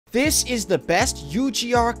This is the best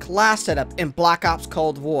UGR class setup in Black Ops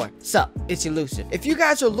Cold War. Sup, it's Elusive. If you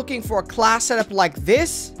guys are looking for a class setup like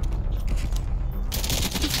this,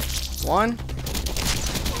 1,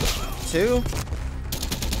 2,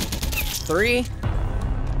 3,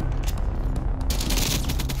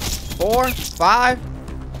 4, 5.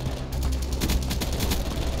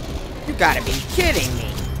 You gotta be kidding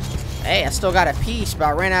me. Hey, I still got a piece, but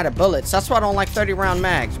I ran out of bullets. That's why I don't like 30-round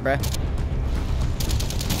mags, bruh.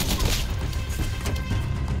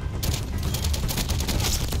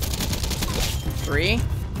 Three.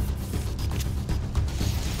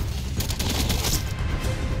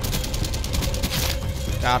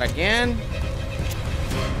 Got again.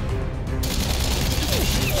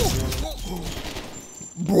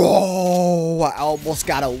 Bro, I almost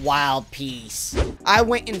got a wild piece. I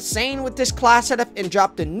went insane with this class setup and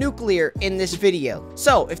dropped a nuclear in this video.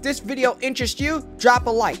 So, if this video interests you, drop a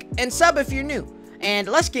like and sub if you're new. And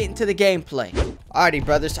let's get into the gameplay. Alrighty,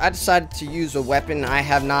 brothers, I decided to use a weapon I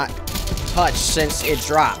have not touched since it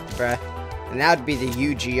dropped, bruh. And that would be the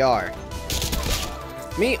UGR.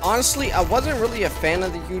 Me, honestly, I wasn't really a fan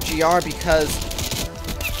of the UGR because...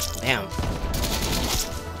 Damn.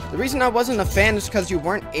 The reason I wasn't a fan is because you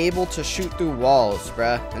weren't able to shoot through walls,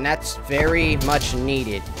 bruh. And that's very much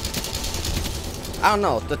needed. I don't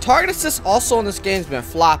know. The target assist also in this game's been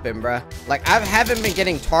flopping, bruh. Like, I haven't been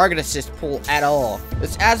getting target assist pull at all.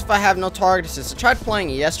 It's as if I have no target assist. I tried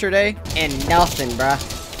playing it yesterday, and nothing, bruh.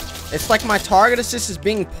 It's like my target assist is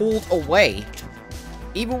being pulled away.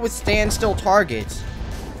 Even with standstill targets.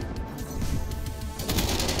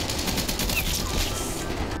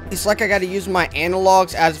 It's like I gotta use my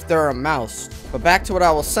analogs as if they're a mouse. But back to what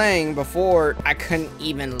I was saying before, I couldn't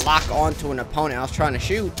even lock onto an opponent I was trying to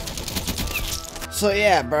shoot. So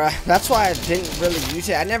yeah, bruh, that's why I didn't really use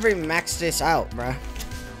it. I never even maxed this out, bruh.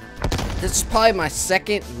 This is probably my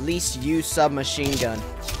second least used submachine gun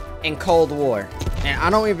in Cold War. And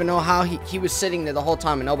I don't even know how he was sitting there the whole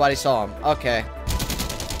time and nobody saw him. Okay.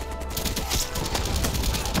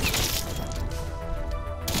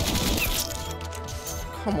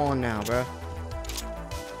 Come on now, bro.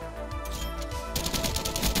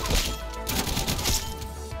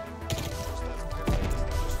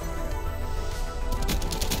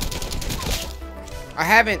 I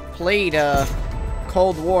haven't played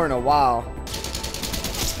Cold War in a while.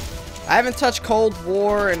 I haven't touched Cold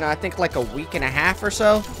War in I think like a week and a half or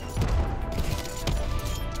so.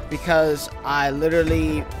 Because I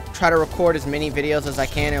literally try to record as many videos as I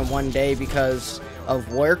can in one day because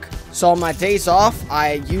of work. So on my days off,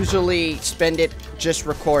 I usually spend it just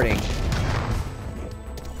recording.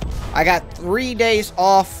 I got 3 days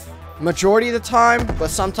off majority of the time, but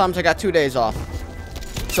sometimes I got 2 days off.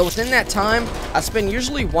 So within that time, I spend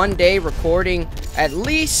usually 1 day recording at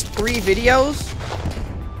least 3 videos.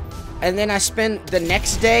 And then I spend the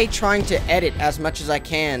next day trying to edit as much as I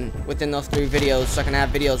can within those 3 videos so I can have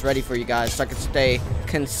videos ready for you guys so I can stay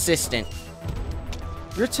consistent.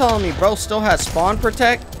 You're telling me bro still has spawn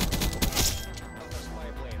protect?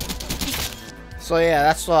 So yeah,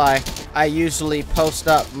 that's why I usually post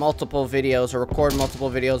up multiple videos or record multiple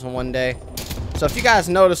videos in one day. So if you guys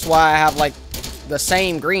notice why I have like the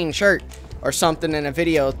same green shirt or something in a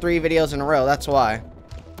video, 3 videos in a row, that's why.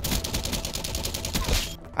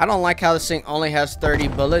 I don't like how this thing only has 30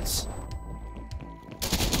 bullets.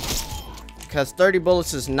 Because 30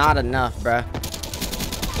 bullets is not enough, bruh.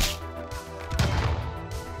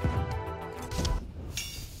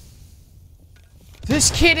 This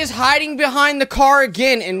kid is hiding behind the car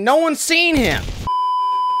again, and no one's seen him.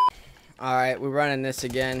 Alright, we're running this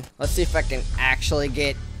again. Let's see if I can actually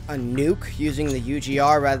get a nuke using the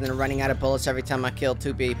UGR rather than running out of bullets every time I kill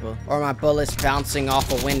 2 people. Or my bullets bouncing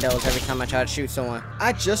off of windows every time I try to shoot someone.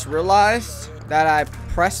 I just realized that I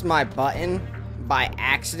pressed my button by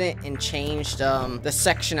accident and changed the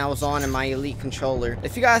section I was on in my elite controller.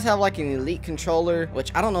 If you guys have like an elite controller,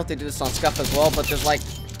 which I don't know if they do this on Scuff as well, but there's like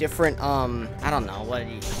different I don't know what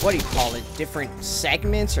do you call it, different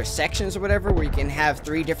segments or sections or whatever, where you can have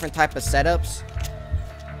 3 different type of setups.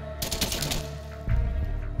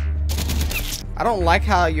 I don't like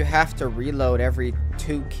how you have to reload every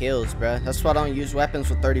 2 kills, bruh. That's why I don't use weapons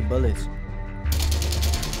with 30 bullets.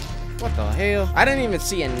 What the hell? I didn't even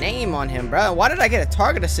see a name on him, bruh. Why did I get a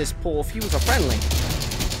target assist pull if he was a friendly?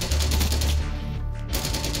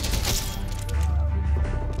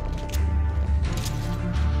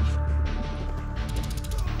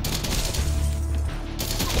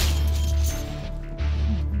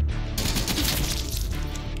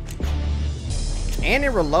 And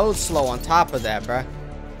it reloads slow on top of that, bruh.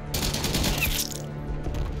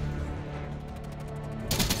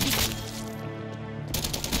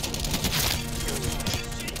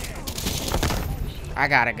 I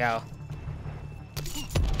gotta go.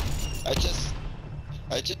 I just...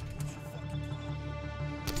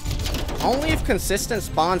 Only if consistent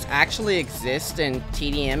spawns actually exist in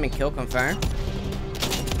TDM and kill confirm.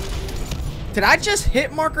 Did I just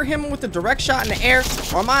hit marker him with a direct shot in the air,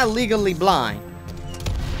 or am I legally blind?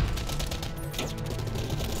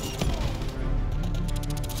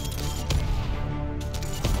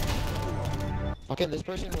 Okay, this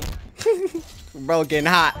person was... Bro, getting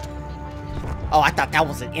hot. Oh, I thought that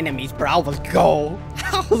was an enemy's, bro. I was go.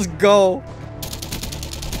 I was go.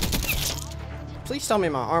 Please tell me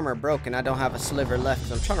my armor broke and I don't have a sliver left,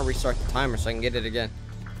 because I'm trying to restart the timer so I can get it again.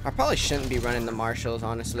 I probably shouldn't be running the marshals,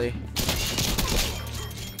 honestly.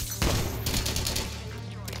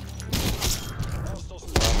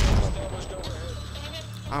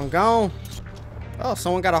 I'm gone. Oh,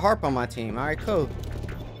 someone got a harp on my team. Alright, cool.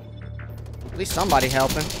 At least somebody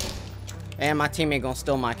helping. And my teammate gonna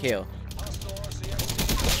steal my kill.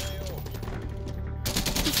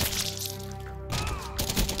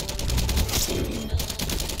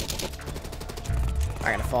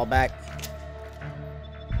 I gotta fall back.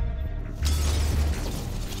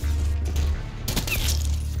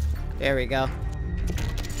 There we go.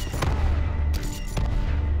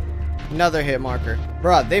 Another hit marker.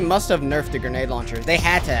 Bruh, they must have nerfed the grenade launcher. They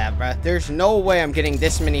had to have, bruh. There's no way I'm getting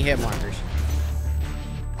this many hit markers.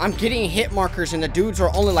 I'm getting hit markers and the dudes are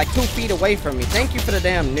only like 2 feet away from me. Thank you for the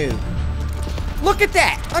damn nuke. Look at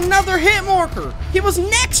that! Another hit marker! He was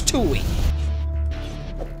next to it!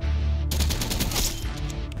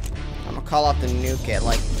 I'm gonna call out the nuke at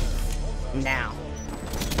like now.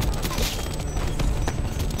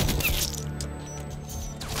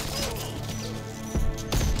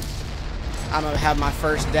 I'm gonna have my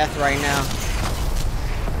first death right now.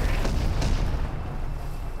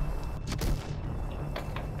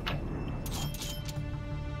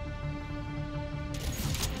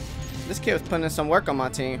 This kid was putting in some work on my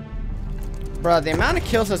team. Bro, the amount of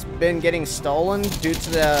kills that's been getting stolen due to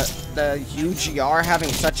the UGR having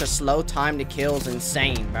such a slow time to kill is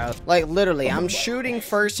insane, bro. Like, literally, I'm shooting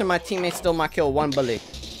first and my teammates stole my kill 1 bullet.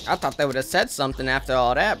 I thought they would have said something after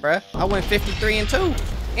all that, bro. I went 53-2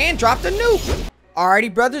 and dropped a nuke.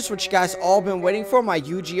 Alrighty, brothers, what you guys all been waiting for, my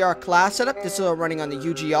UGR class setup. This is running on the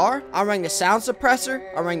UGR. I'm running the sound suppressor.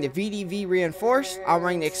 I'm running the VDV reinforced. I'm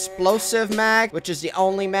running the explosive mag, which is the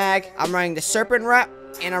only mag. I'm running the serpent wrap.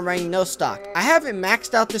 And I'm running no stock. I haven't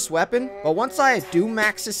maxed out this weapon, but once I do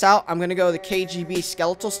max this out, I'm gonna go the KGB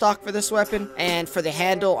skeletal stock for this weapon, and for the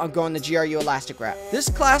handle, I'm going the GRU elastic wrap. This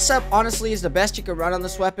class up honestly is the best you can run on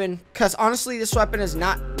this weapon, because honestly this weapon is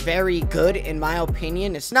not very good in my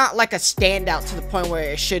opinion. It's not like a standout to the point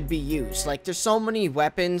where it should be used. Like, there's so many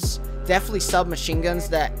weapons, definitely submachine guns,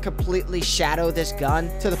 that completely shadow this gun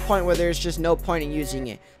to the point where there's just no point in using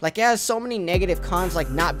it. Like, it has so many negative cons, like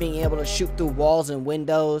not being able to shoot through walls and windows,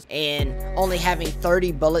 and only having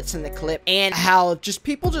 30 bullets in the clip, and how just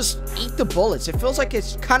people just eat the bullets. It feels like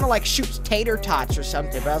it's kind of like shoots tater tots or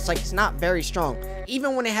something, but it's like it's not very strong.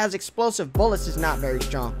 Even when it has explosive bullets, it's not very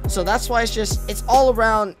strong. So that's why it's all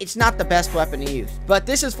around, it's not the best weapon to use. But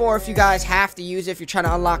this is for if you guys have to use it, if you're trying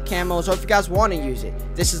to unlock camos, or if you guys want to use it.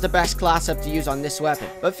 This is the best class up to use on this weapon.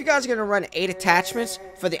 But if you guys are going to run 8 attachments,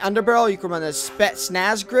 for the underbarrel, you can run the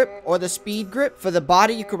snaz grip or the speed grip. For the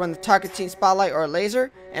body, you can run the targeting spotlight or a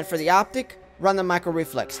laser. And for the optic, run the micro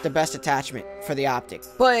reflex, the best attachment for the optic.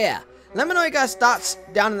 But yeah, let me know your guys' thoughts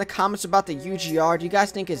down in the comments about the UGR. Do you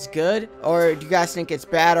guys think it's good, or do you guys think it's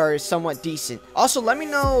bad, or is somewhat decent? Also, let me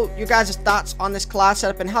know your guys' thoughts on this class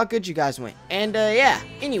setup and how good you guys went. And yeah,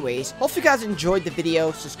 anyways, hope you guys enjoyed the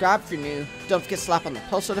video. Subscribe if you're new. Don't forget to slap on the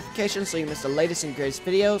post notifications so you miss the latest and greatest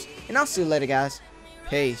videos. And I'll see you later, guys.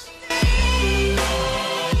 Peace.